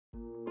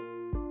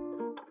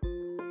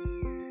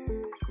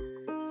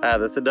Hi,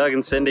 this is Doug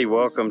and Cindy.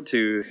 Welcome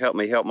to Help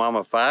Me Help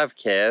Mama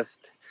 5cast.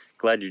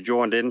 Glad you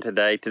joined in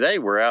today. Today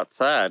we're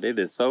outside. It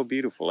is so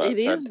beautiful outside.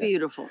 It is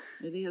beautiful.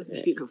 It is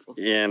beautiful.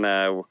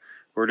 And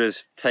we're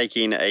just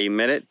taking a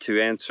minute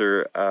to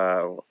answer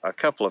a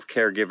couple of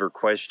caregiver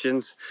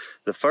questions.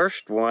 The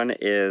first one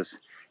is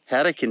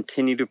how to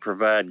continue to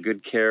provide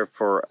good care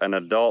for an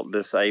adult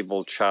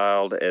disabled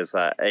child as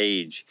I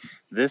age.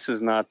 This is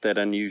not that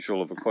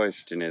unusual of a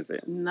question, is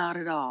it? Not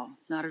at all.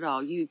 Not at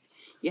all. You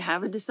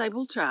have a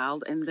disabled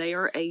child and they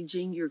are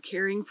aging. You're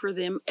caring for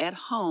them at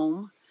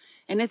home.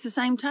 And at the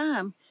same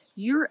time,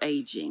 you're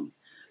aging.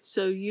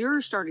 So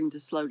you're starting to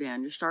slow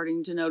down. You're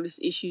starting to notice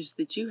issues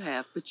that you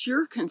have. But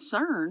your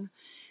concern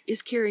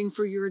is caring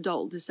for your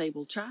adult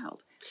disabled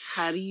child.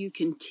 How do you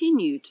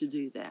continue to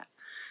do that?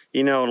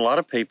 You know, a lot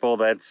of people,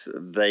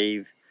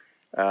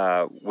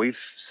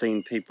 we've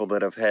seen people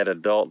that have had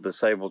adult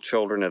disabled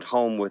children at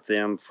home with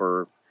them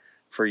for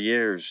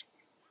years,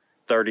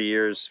 30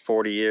 years,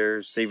 40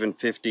 years, even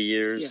 50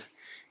 years. Yes.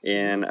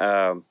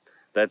 And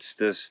that's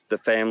just the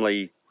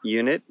family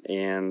unit.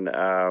 And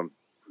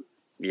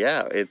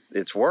yeah,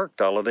 it's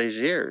worked all of these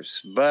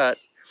years. But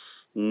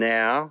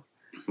now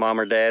mom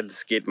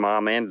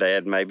and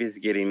dad maybe is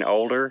getting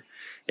older,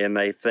 and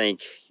they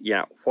think,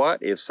 yeah,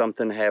 what if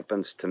something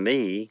happens to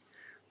me?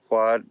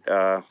 What's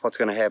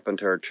going to happen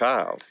to our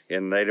child?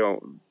 And they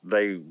don't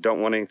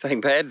want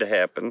anything bad to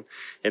happen.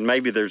 And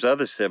maybe there's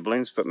other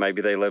siblings, but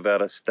maybe they live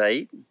out of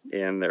state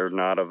and they're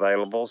not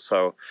available.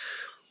 So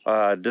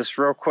just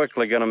real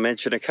quickly, going to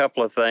mention a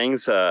couple of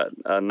things.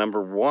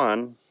 Number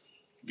one,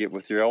 get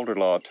with your older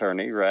law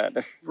attorney, right?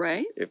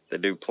 Right. If they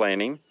do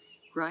planning.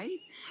 Right.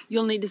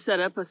 You'll need to set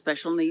up a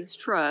special needs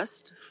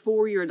trust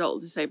for your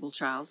adult disabled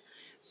child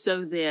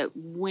so that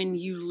when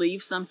you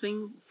leave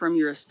something from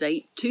your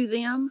estate to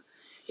them,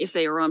 if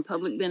they are on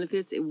public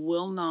benefits, it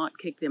will not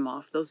kick them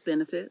off those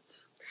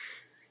benefits.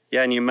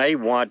 Yeah, and you may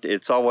want,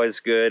 it's always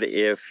good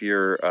if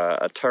your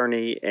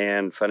attorney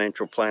and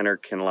financial planner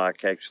can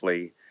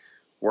actually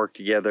work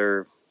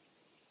together,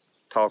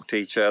 talk to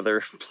each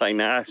other, play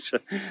nice.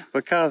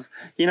 Because,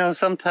 you know,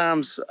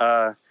 sometimes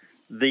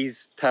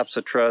these types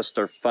of trusts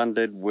are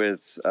funded with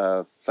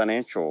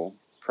financial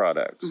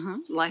products.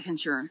 Mm-hmm. Life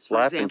insurance,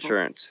 for example. Life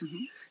insurance.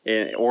 Mm-hmm.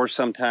 Or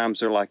sometimes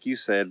they're like you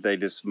said, they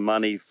just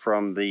money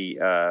from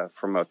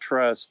from a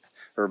trust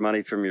or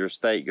money from your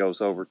estate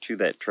goes over to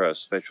that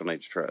trust, special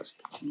needs trust.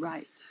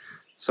 Right.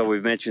 So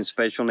we've mentioned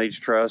special needs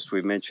trust.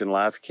 We've mentioned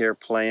life care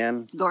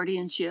plan.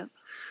 Guardianship.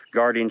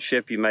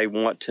 Guardianship, you may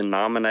want to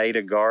nominate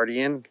a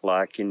guardian,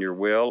 like in your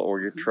will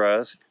or your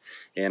trust.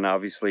 And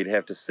obviously you'd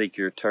have to seek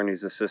your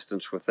attorney's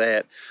assistance with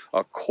that.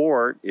 A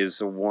court is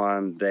the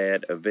one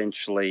that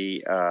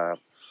eventually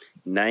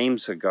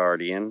names a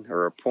guardian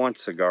or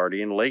appoints a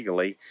guardian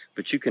legally,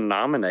 but you can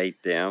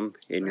nominate them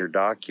in your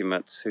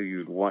documents who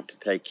you'd want to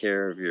take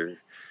care of your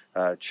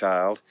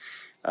child.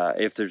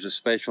 If there's a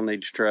special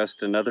needs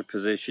trust, another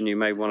position you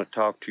may want to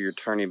talk to your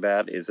attorney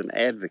about is an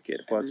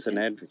advocate. What's an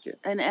advocate?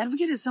 An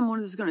advocate is someone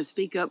who's going to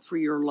speak up for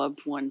your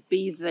loved one,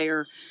 be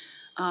their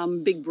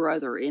big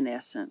brother in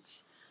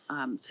essence,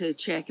 to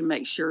check and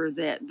make sure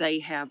that they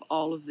have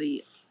all of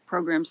the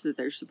programs that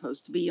they're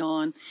supposed to be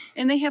on,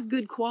 and they have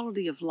good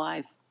quality of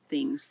life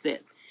things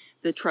that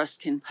the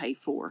trust can pay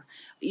for.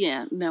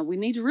 Yeah, now we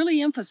need to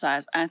really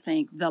emphasize, I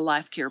think, the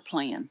life care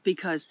plan,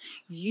 because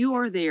you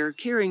are there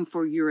caring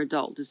for your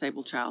adult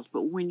disabled child.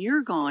 But when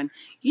you're gone,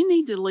 you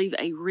need to leave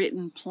a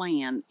written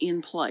plan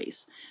in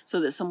place so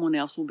that someone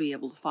else will be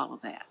able to follow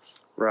that.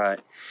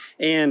 Right.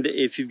 And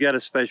if you've got a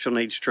special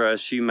needs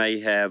trust, you may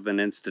have an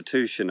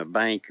institution, a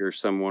bank, or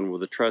someone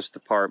with a trust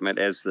department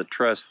as the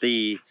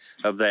trustee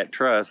of that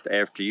trust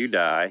after you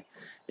die.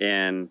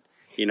 And,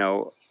 you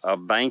know, a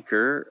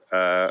banker,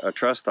 a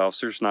trust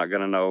officer is not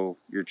going to know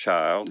your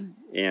child.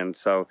 And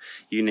so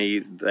you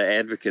need the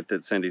advocate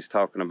that Cindy's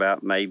talking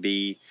about,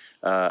 maybe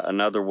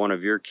another one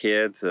of your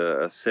kids,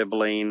 a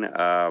sibling,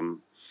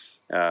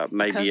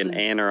 maybe an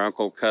aunt or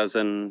uncle,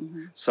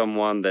 cousin,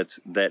 someone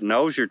that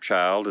knows your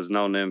child, has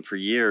known them for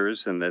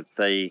years, and that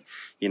they,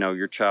 you know,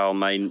 your child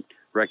may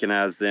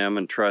recognize them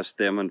and trust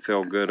them and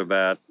feel good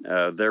about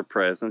their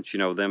presence, you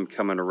know, them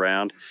coming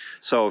around.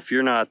 So if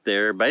you're not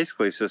there,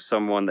 basically it's just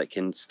someone that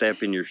can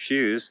step in your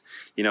shoes.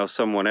 You know,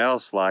 someone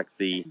else like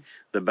the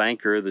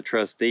banker, the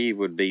trustee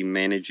would be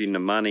managing the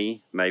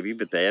money maybe,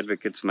 but the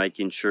advocate's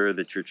making sure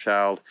that your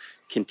child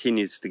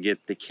continues to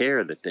get the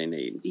care that they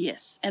need.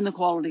 Yes, and the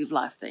quality of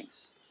life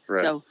things.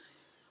 Right. So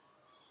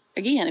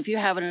again, if you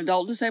have an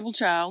adult disabled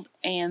child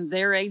and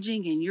they're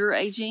aging and you're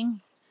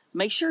aging,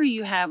 make sure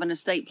you have an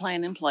estate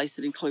plan in place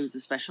that includes a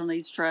special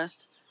needs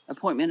trust,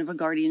 appointment of a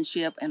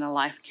guardianship, and a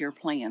life care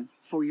plan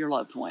for your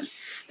loved one.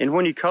 And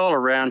when you call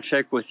around,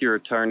 check with your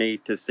attorney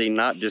to see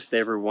not just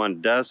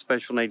everyone does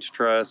special needs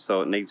trust,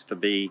 so it needs to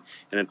be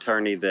an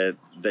attorney that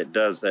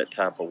does that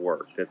type of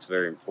work. That's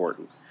very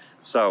important.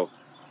 So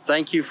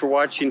thank you for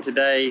watching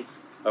today.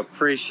 I'm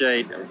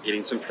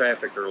getting some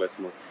traffic early this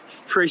morning.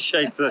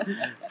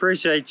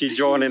 Appreciate you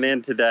joining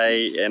in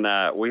today, and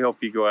we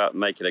hope you go out and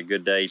make it a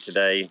good day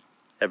today.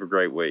 Have a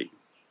great week.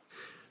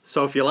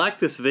 So if you like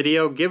this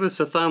video, give us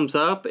a thumbs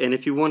up, and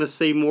if you want to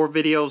see more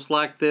videos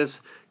like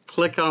this,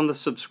 click on the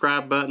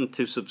subscribe button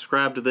to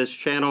subscribe to this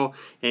channel,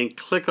 and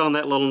click on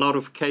that little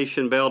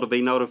notification bell to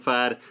be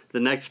notified the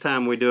next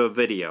time we do a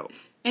video.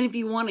 And if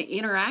you want to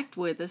interact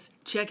with us,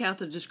 check out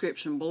the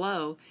description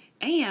below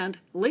and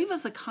leave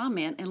us a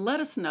comment and let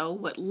us know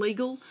what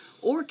legal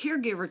or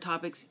caregiver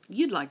topics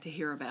you'd like to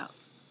hear about.